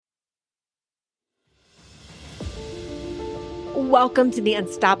Welcome to the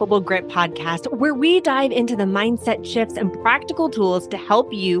Unstoppable Grit podcast, where we dive into the mindset shifts and practical tools to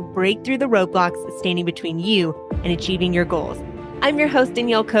help you break through the roadblocks standing between you and achieving your goals. I'm your host,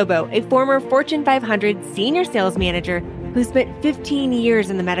 Danielle Cobo, a former Fortune 500 senior sales manager who spent 15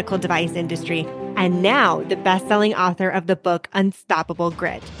 years in the medical device industry and now the best-selling author of the book Unstoppable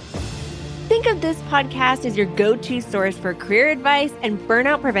Grit. Think of this podcast as your go-to source for career advice and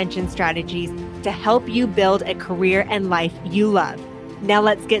burnout prevention strategies to help you build a career and life you love. Now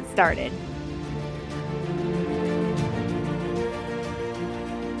let's get started.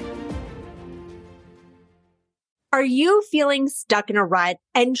 Are you feeling stuck in a rut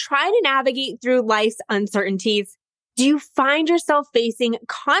and trying to navigate through life's uncertainties? Do you find yourself facing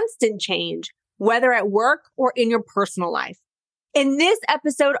constant change, whether at work or in your personal life? In this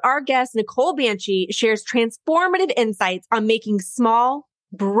episode, our guest, Nicole Bianchi, shares transformative insights on making small,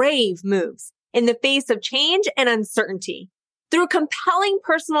 brave moves in the face of change and uncertainty. Through compelling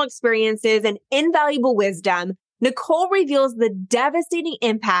personal experiences and invaluable wisdom, Nicole reveals the devastating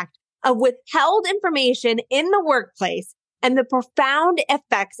impact of withheld information in the workplace and the profound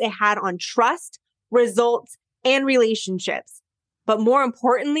effects it had on trust, results, and relationships. But more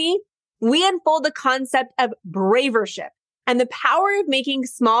importantly, we unfold the concept of bravership and the power of making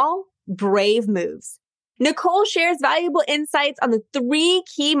small, brave moves. Nicole shares valuable insights on the 3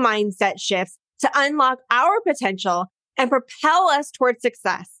 key mindset shifts to unlock our potential and propel us towards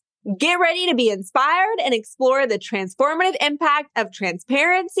success. Get ready to be inspired and explore the transformative impact of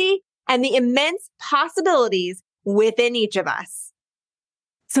transparency and the immense possibilities within each of us.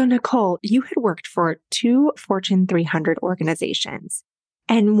 So Nicole, you had worked for 2 Fortune 300 organizations.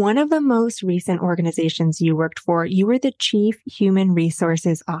 And one of the most recent organizations you worked for, you were the Chief Human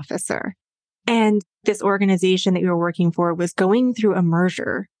Resources Officer. And this organization that you were working for was going through a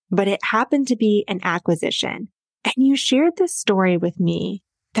merger, but it happened to be an acquisition. And you shared this story with me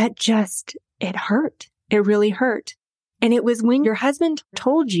that it hurt. It really hurt. And it was when your husband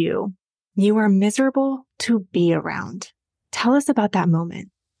told you you were miserable to be around. Tell us about that moment.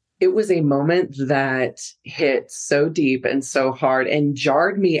 It was a moment that hit so deep and so hard and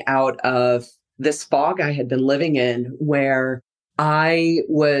jarred me out of this fog I had been living in, where I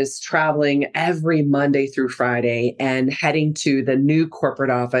was traveling every Monday through Friday and heading to the new corporate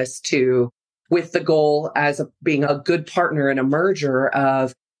office with the goal being a good partner in a merger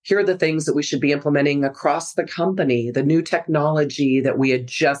of, here are the things that we should be implementing across the company, the new technology that we had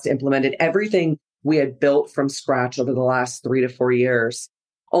just implemented, everything we had built from scratch over the last 3 to 4 years.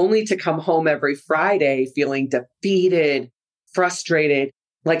 Only to come home every Friday feeling defeated, frustrated,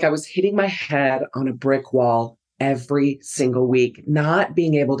 like I was hitting my head on a brick wall every single week, not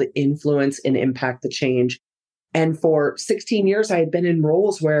being able to influence and impact the change. And for 16 years, I had been in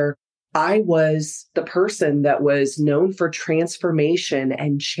roles where I was the person that was known for transformation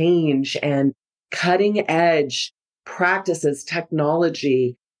and change and cutting edge practices,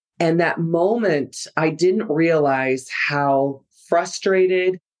 technology. And that moment, I didn't realize how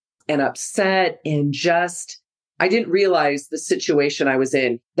frustrated and upset and I didn't realize the situation I was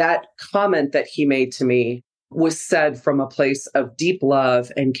in. That comment that he made to me was said from a place of deep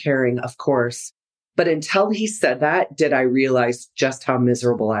love and caring, of course. But until he said that, did I realize just how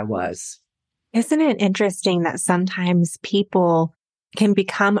miserable I was. Isn't it interesting that sometimes people can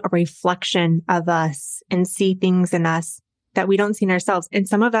become a reflection of us and see things in us that we don't see in ourselves? And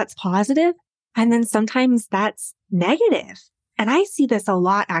some of that's positive, and then sometimes that's negative. And I see this a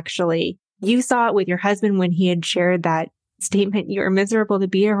lot, actually. You saw it with your husband when he had shared that statement, you're miserable to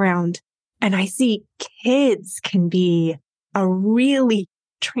be around. And I see kids can be a really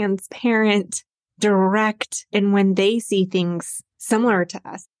transparent, direct, and when they see things similar to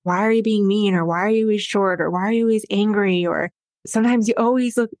us, why are you being mean? Or why are you always short? Or why are you always angry? Or sometimes you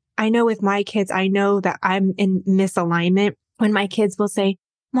always look, I know with my kids, I know that I'm in misalignment when my kids will say,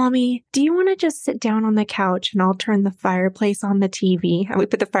 Mommy, do you want to just sit down on the couch and I'll turn the fireplace on the TV? And we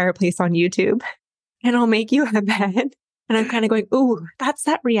put the fireplace on YouTube and I'll make you a bed. And I'm kind of going, ooh, that's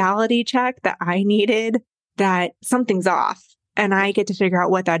that reality check that I needed, that something's off. And I get to figure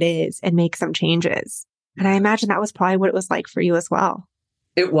out what that is and make some changes. And I imagine that was probably what it was like for you as well.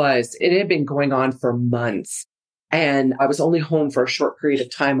 It was. It had been going on for months. And I was only home for a short period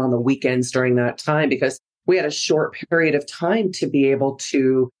of time on the weekends during that time because we had a short period of time to be able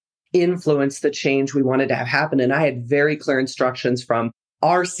to influence the change we wanted to have happen. And I had very clear instructions from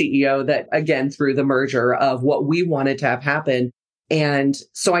our CEO that, again, through the merger of what we wanted to have happen. And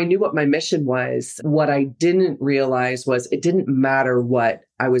so I knew what my mission was. What I didn't realize was it didn't matter what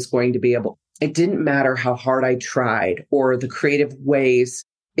I was going to be able. It didn't matter how hard I tried or the creative ways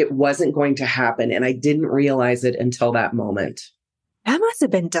it wasn't going to happen. And I didn't realize it until that moment. That must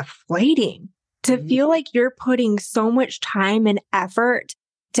have been deflating to feel like you're putting so much time and effort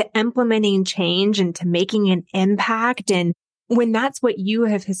to implementing change and to making an impact. And when that's what you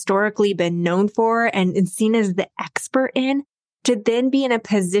have historically been known for and seen as the expert in, to then be in a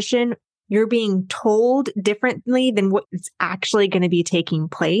position you're being told differently than what's actually going to be taking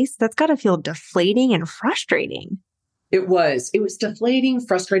place, that's got to feel deflating and frustrating. It was deflating,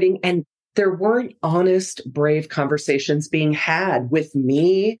 frustrating, and there weren't honest, brave conversations being had with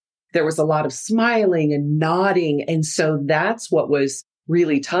me. There was a lot of smiling and nodding. And so that's what was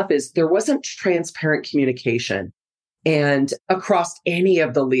really tough, is there wasn't transparent communication. And across any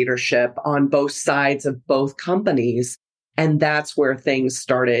of the leadership on both sides of both companies. And that's where things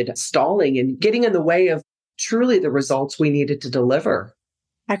started stalling and getting in the way of truly the results we needed to deliver.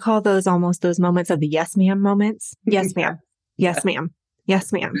 I call those almost those moments of the yes, ma'am moments. Yes, ma'am. Yes, ma'am.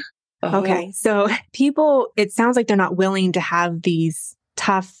 Yes, ma'am. Okay. So people, it sounds like they're not willing to have these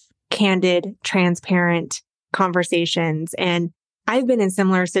tough, candid, transparent conversations. And I've been in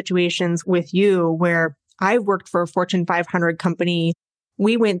similar situations with you where I've worked for a Fortune 500 company.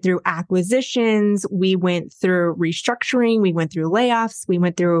 We went through acquisitions. We went through restructuring. We went through layoffs. We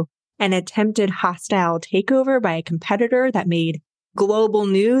went through an attempted hostile takeover by a competitor that made global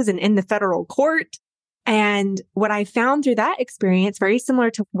news and in the federal court. And what I found through that experience, very similar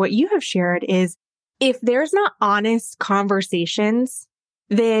to what you have shared, is if there's not honest conversations,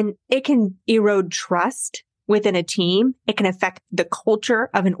 then it can erode trust within a team. It can affect the culture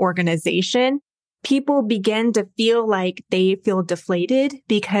of an organization. People begin to feel like they feel deflated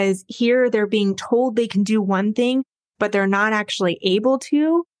because here they're being told they can do one thing, but they're not actually able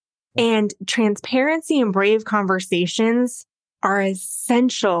to. And transparency and brave conversations are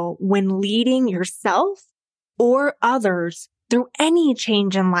essential when leading yourself or others through any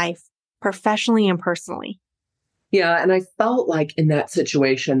change in life, professionally and personally. Yeah. And I felt like in that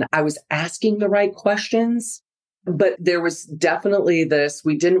situation, I was asking the right questions, but there was definitely this,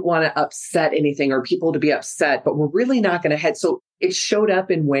 we didn't want to upset anything or people to be upset, but we're really not going to head. So it showed up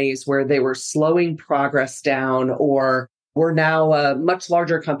in ways where they were slowing progress down, or we're now a much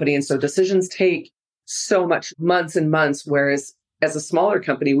larger company. And so decisions take so much months and months, whereas as a smaller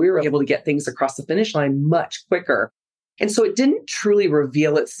company, we were able to get things across the finish line much quicker. And so it didn't truly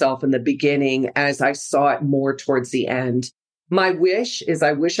reveal itself in the beginning as I saw it more towards the end. My wish is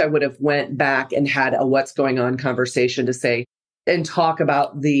I wish I would have went back and had a what's going on conversation to say and talk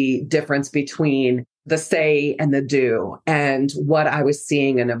about the difference between the say and the do and what I was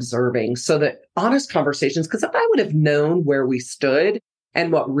seeing and observing, so that honest conversations, because if I would have known where we stood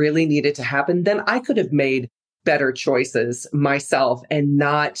and what really needed to happen, then I could have made better choices myself and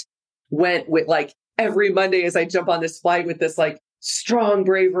not went with like every Monday as I jump on this flight with this like strong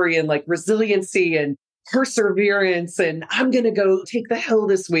bravery and like resiliency and perseverance. And I'm going to go take the hill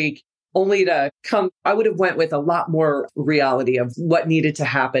this week, only to come. I would have went with a lot more reality of what needed to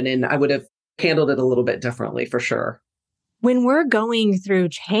happen. And I would have handled it a little bit differently for sure. When we're going through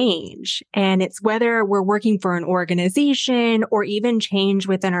change, and it's whether we're working for an organization or even change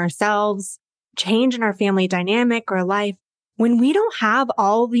within ourselves, change in our family dynamic or life, when we don't have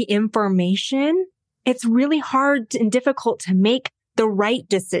all the information, it's really hard and difficult to make the right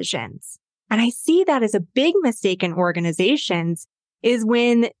decisions. And I see that as a big mistake in organizations is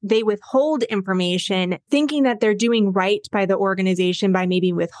when they withhold information, thinking that they're doing right by the organization by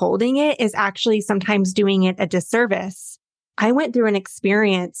maybe withholding it is actually sometimes doing it a disservice. I went through an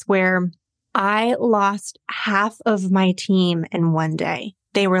experience where I lost half of my team in one day.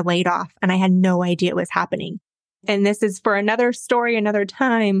 They were laid off and I had no idea it was happening. And this is for another story, another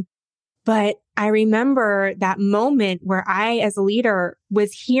time. But I remember that moment where I, as a leader,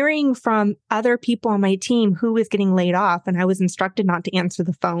 was hearing from other people on my team who was getting laid off, and I was instructed not to answer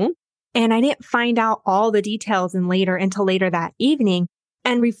the phone. And I didn't find out all the details until later that evening.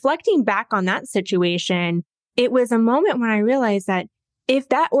 And reflecting back on that situation, it was a moment when I realized that if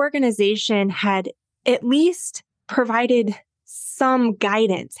that organization had at least provided some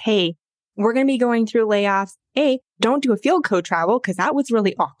guidance, hey, we're going to be going through layoffs. Hey, don't do a field co-travel because that was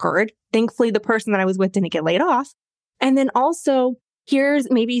really awkward. Thankfully, the person that I was with didn't get laid off. And then also, here's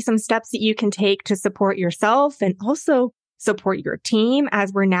maybe some steps that you can take to support yourself and also support your team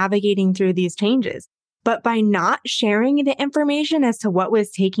as we're navigating through these changes. But by not sharing the information as to what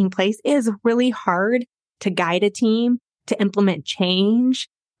was taking place, it is really hard to guide a team, to implement change,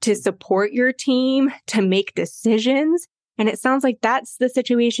 to support your team, to make decisions. And it sounds like that's the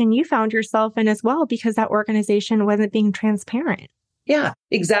situation you found yourself in as well, because that organization wasn't being transparent. Yeah,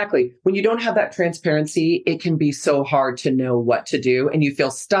 exactly. When you don't have that transparency, it can be so hard to know what to do and you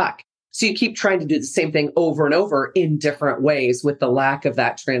feel stuck. So you keep trying to do the same thing over and over in different ways with the lack of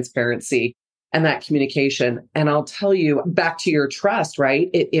that transparency and that communication. And I'll tell you, back to your trust, right?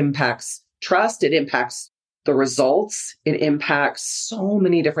 It impacts trust. It impacts the results. It impacts so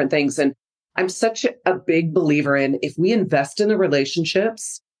many different things. And I'm such a big believer in if we invest in the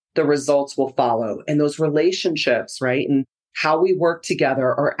relationships, the results will follow. And those relationships, right? And how we work together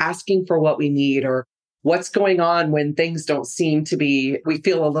or asking for what we need or what's going on when things don't seem to be, we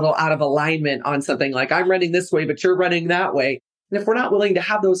feel a little out of alignment on something like I'm running this way, but you're running that way. And if we're not willing to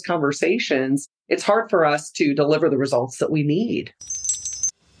have those conversations, it's hard for us to deliver the results that we need.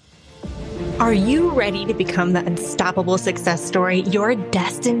 Are you ready to become the unstoppable success story you're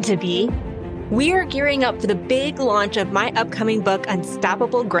destined to be? We are gearing up for the big launch of my upcoming book,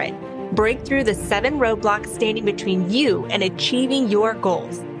 Unstoppable Grit. Break through the 7 roadblocks standing between you and achieving your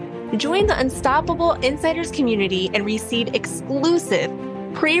goals. Join the Unstoppable Insiders community and receive exclusive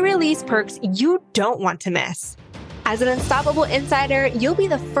pre-release perks you don't want to miss. As an Unstoppable Insider, you'll be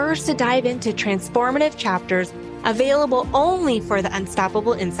the first to dive into transformative chapters available only for the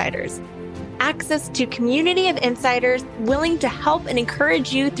Unstoppable Insiders. Access to community of insiders willing to help and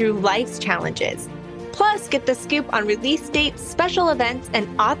encourage you through life's challenges. Plus, get the scoop on release dates, special events, and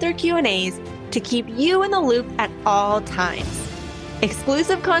author Q&As to keep you in the loop at all times.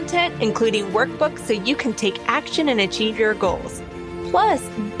 Exclusive content, including workbooks so you can take action and achieve your goals. Plus,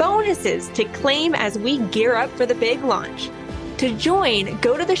 bonuses to claim as we gear up for the big launch. To join,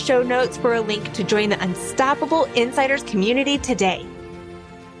 go to the show notes for a link to join the Unstoppable Insiders community today.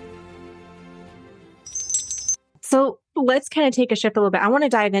 So let's kind of take a shift a little bit. I want to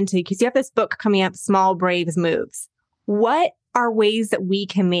dive into, because you have this book coming up, Small Brave Moves. What are ways that we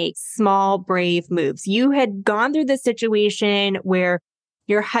can make small, brave moves? You had gone through this situation where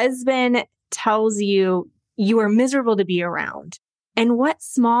your husband tells you you are miserable to be around. And what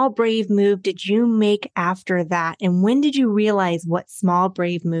small, brave move did you make after that? And when did you realize what small,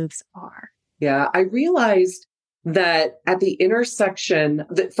 brave moves are? Yeah, I realized that at the intersection,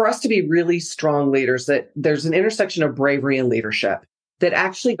 that for us to be really strong leaders, that there's an intersection of bravery and leadership that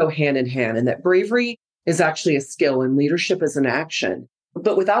actually go hand in hand, and that bravery is actually a skill and leadership is an action.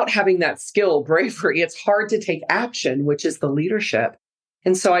 But without having that skill, bravery, it's hard to take action, which is the leadership.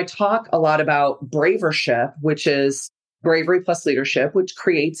 And so I talk a lot about bravership, which is bravery plus leadership, which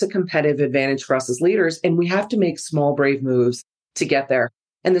creates a competitive advantage for us as leaders. And we have to make small, brave moves to get there.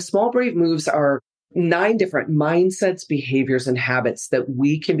 And the small, brave moves are 9 different mindsets, behaviors, and habits that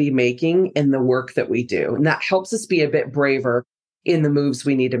we can be making in the work that we do. And that helps us be a bit braver in the moves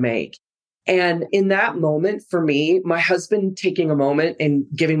we need to make. And in that moment, for me, my husband taking a moment and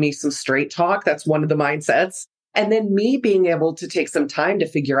giving me some straight talk, that's one of the mindsets. And then me being able to take some time to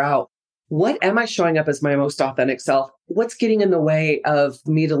figure out, what am I showing up as my most authentic self? What's getting in the way of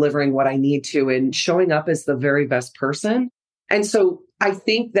me delivering what I need to and showing up as the very best person? And so I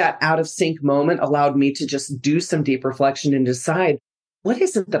think that out of sync moment allowed me to just do some deep reflection and decide, what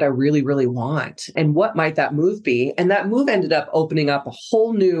is it that I really, really want? And what might that move be? And that move ended up opening up a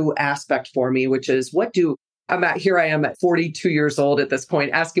whole new aspect for me, which is here I am at 42 years old at this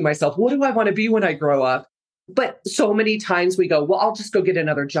point, asking myself, what do I want to be when I grow up? But so many times we go, well, I'll just go get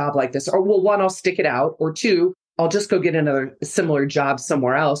another job like this. Or, well, 1, I'll stick it out. Or 2, I'll just go get another similar job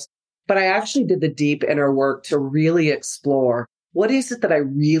somewhere else. But I actually did the deep inner work to really explore, what is it that I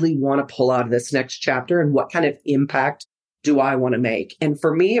really want to pull out of this next chapter and what kind of impact do I want to make? And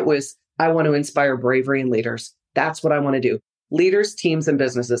for me, it was, I want to inspire bravery in leaders. That's what I want to do. Leaders, teams, and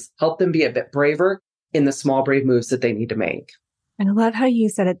businesses, help them be a bit braver in the small, brave moves that they need to make. And I love how you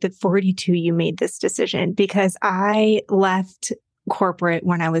said at the 42, you made this decision, because I left corporate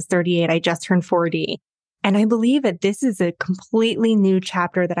when I was 38. I just turned 40. And I believe that this is a completely new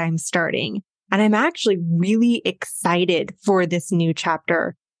chapter that I'm starting. And I'm actually really excited for this new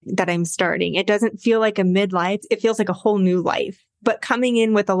chapter that I'm starting. It doesn't feel like a midlife. It feels like a whole new life, but coming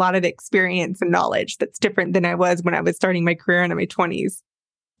in with a lot of experience and knowledge that's different than I was when I was starting my career in my 20s.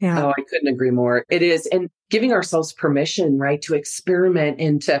 Yeah. Oh, I couldn't agree more. It is. And giving ourselves permission, right, to experiment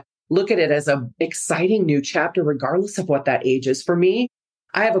and to look at it as an exciting new chapter, regardless of what that age is. For me,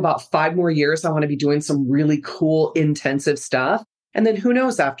 I have about 5 more years. I want to be doing some really cool, intensive stuff. And then who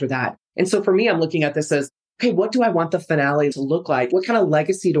knows after that? And so for me, I'm looking at this as, okay, what do I want the finale to look like? What kind of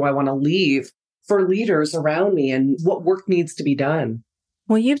legacy do I want to leave for leaders around me? And what work needs to be done?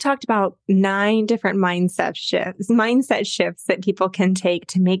 Well, you've talked about 9 different mindset shifts that people can take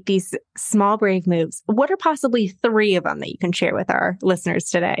to make these small, brave moves. What are possibly 3 of them that you can share with our listeners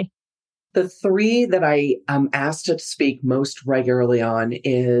today? The three that I am asked to speak most regularly on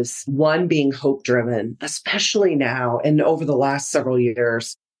is one, being hope driven, especially now and over the last several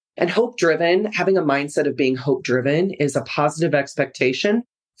years. And hope driven, having a mindset of being hope driven is a positive expectation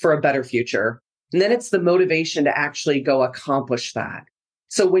for a better future. And then it's the motivation to actually go accomplish that.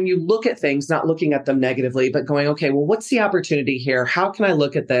 So when you look at things, not looking at them negatively, but going, okay, well, what's the opportunity here? How can I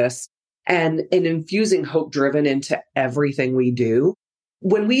look at this? And infusing hope driven into everything we do.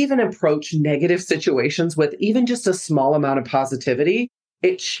 When we even approach negative situations with even just a small amount of positivity,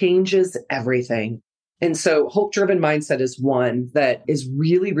 it changes everything. And so hope-driven mindset is one that is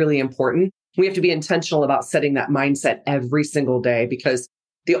really, really important. We have to be intentional about setting that mindset every single day because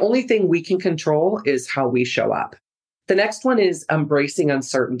the only thing we can control is how we show up. The next one is embracing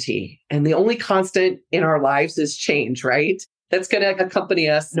uncertainty. And the only constant in our lives is change, right? That's going to accompany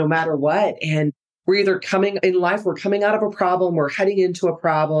us no matter what. And we're either coming in life, we're coming out of a problem, we're heading into a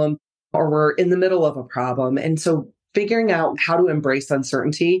problem, or we're in the middle of a problem. And so figuring out how to embrace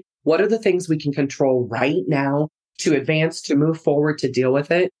uncertainty, what are the things we can control right now to advance, to move forward, to deal with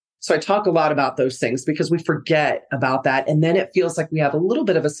it? So I talk a lot about those things because we forget about that. And then it feels like we have a little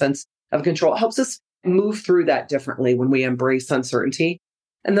bit of a sense of control. It helps us move through that differently when we embrace uncertainty.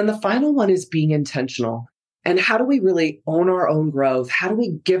 And then the final one is being intentional. And how do we really own our own growth? How do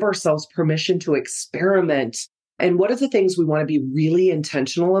we give ourselves permission to experiment? And what are the things we want to be really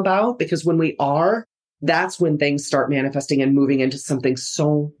intentional about? Because when we are, that's when things start manifesting and moving into something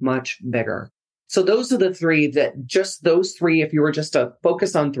so much bigger. So those are the three that just those three, if you were just to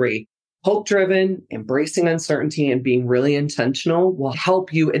focus on three, hope-driven, embracing uncertainty, and being really intentional will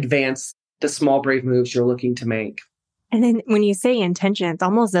help you advance the small, brave moves you're looking to make. And then when you say intention, it's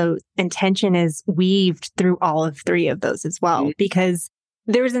almost though intention is weaved through all of three of those as well, because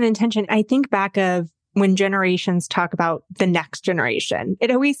there's an intention. I think back of when generations talk about the next generation,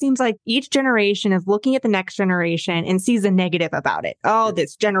 it always seems like each generation is looking at the next generation and sees a negative about it. Oh,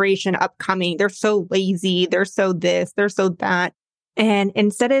 this generation upcoming, they're so lazy. They're so this, they're so that. And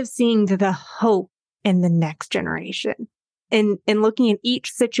instead of seeing the hope in the next generation, and looking at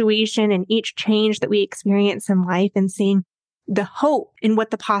each situation and each change that we experience in life and seeing the hope in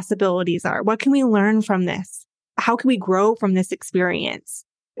what the possibilities are. What can we learn from this? How can we grow from this experience?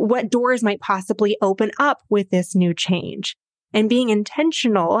 What doors might possibly open up with this new change? And being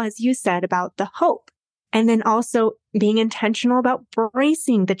intentional, as you said, about the hope. And then also being intentional about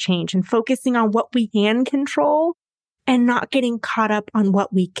bracing the change and focusing on what we can control and not getting caught up on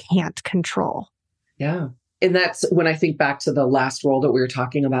what we can't control. Yeah. And that's when I think back to the last role that we were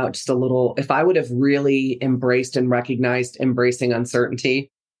talking about just a little, if I would have really embraced and recognized embracing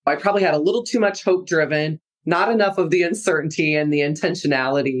uncertainty, I probably had a little too much hope driven, not enough of the uncertainty and the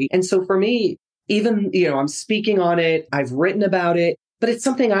intentionality. And so for me, even, I'm speaking on it, I've written about it, but it's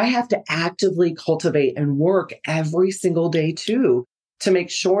something I have to actively cultivate and work every single day too, to make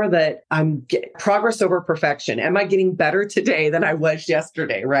sure that I'm progress over perfection. Am I getting better today than I was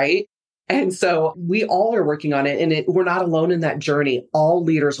yesterday? Right. And so we all are working on it, and we're not alone in that journey. All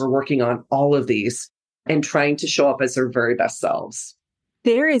leaders are working on all of these and trying to show up as their very best selves.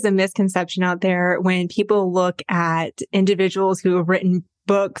 There is a misconception out there when people look at individuals who have written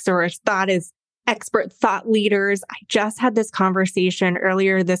books or are thought as expert thought leaders. I just had this conversation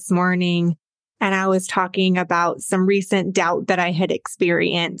earlier this morning, and I was talking about some recent doubt that I had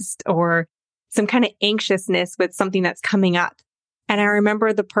experienced or some kind of anxiousness with something that's coming up. And I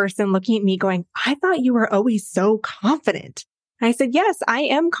remember the person looking at me going, I thought you were always so confident. And I said, yes, I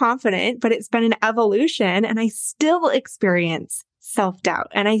am confident, but it's been an evolution and I still experience self-doubt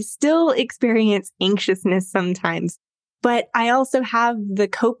and I still experience anxiousness sometimes. But I also have the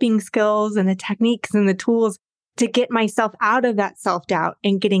coping skills and the techniques and the tools to get myself out of that self-doubt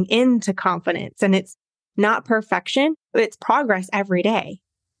and getting into confidence. And it's not perfection, but it's progress every day.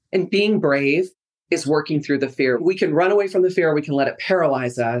 And being brave is working through the fear. We can run away from the fear, we can let it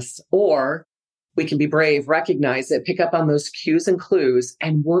paralyze us, or we can be brave, recognize it, pick up on those cues and clues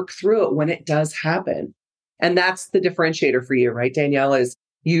and work through it when it does happen. And that's the differentiator for you, right, Danielle, is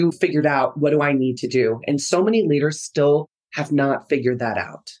you figured out, what do I need to do? And so many leaders still have not figured that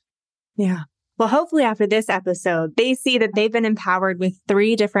out. Yeah. Well, hopefully after this episode, they see that they've been empowered with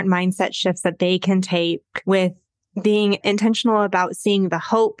 3 different mindset shifts that they can take, with being intentional about seeing the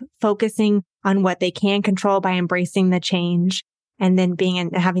hope, focusing on what they can control by embracing the change, and then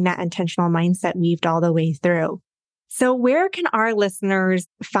having that intentional mindset weaved all the way through. So where can our listeners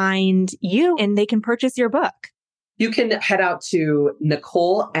find you and they can purchase your book? You can head out to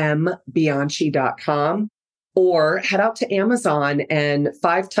NicoleMBianchi.com or head out to Amazon, and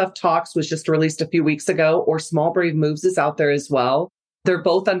 5 Tough Talks was just released a few weeks ago, or Small Brave Moves is out there as well. They're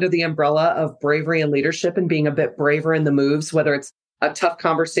both under the umbrella of bravery and leadership and being a bit braver in the moves, whether it's a tough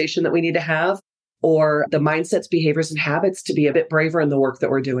conversation that we need to have or the mindsets, behaviors, and habits to be a bit braver in the work that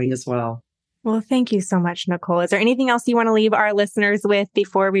we're doing as well. Well, thank you so much, Nicole. Is there anything else you want to leave our listeners with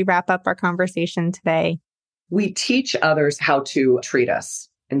before we wrap up our conversation today? We teach others how to treat us.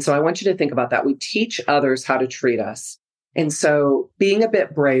 And so I want you to think about that. We teach others how to treat us. And so being a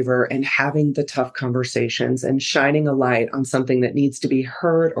bit braver and having the tough conversations and shining a light on something that needs to be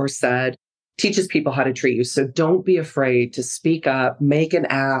heard or said teaches people how to treat you. So don't be afraid to speak up, make an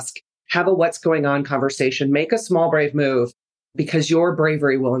ask, have a what's going on conversation, make a small, brave move, because your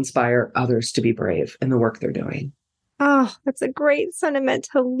bravery will inspire others to be brave in the work they're doing. Oh, that's a great sentiment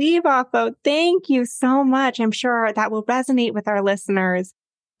to leave off of. Thank you so much. I'm sure that will resonate with our listeners.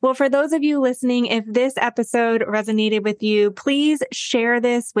 Well, for those of you listening, if this episode resonated with you, please share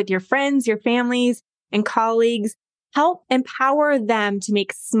this with your friends, your families, and colleagues. Help empower them to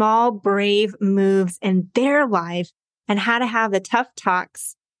make small, brave moves in their life and how to have the tough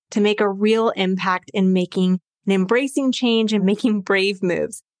talks to make a real impact in making and embracing change and making brave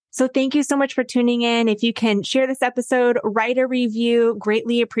moves. So thank you so much for tuning in. If you can share this episode, write a review,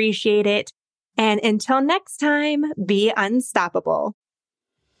 greatly appreciate it. And until next time, be unstoppable.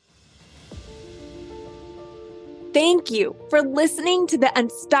 Thank you for listening to the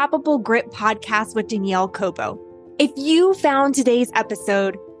Unstoppable Grit podcast with Danielle Cobo. If you found today's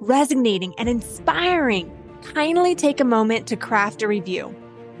episode resonating and inspiring, kindly take a moment to craft a review.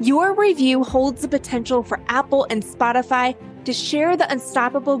 Your review holds the potential for Apple and Spotify to share the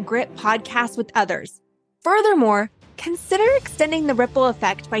Unstoppable Grit podcast with others. Furthermore, consider extending the ripple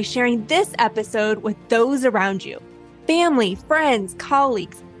effect by sharing this episode with those around you, family, friends,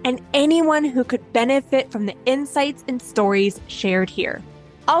 colleagues, and anyone who could benefit from the insights and stories shared here.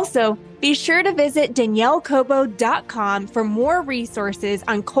 Also, be sure to visit daniellecobo.com for more resources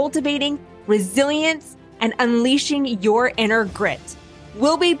on cultivating resilience and unleashing your inner grit.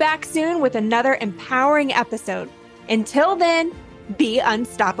 We'll be back soon with another empowering episode. Until then, be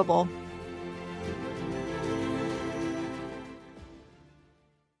unstoppable.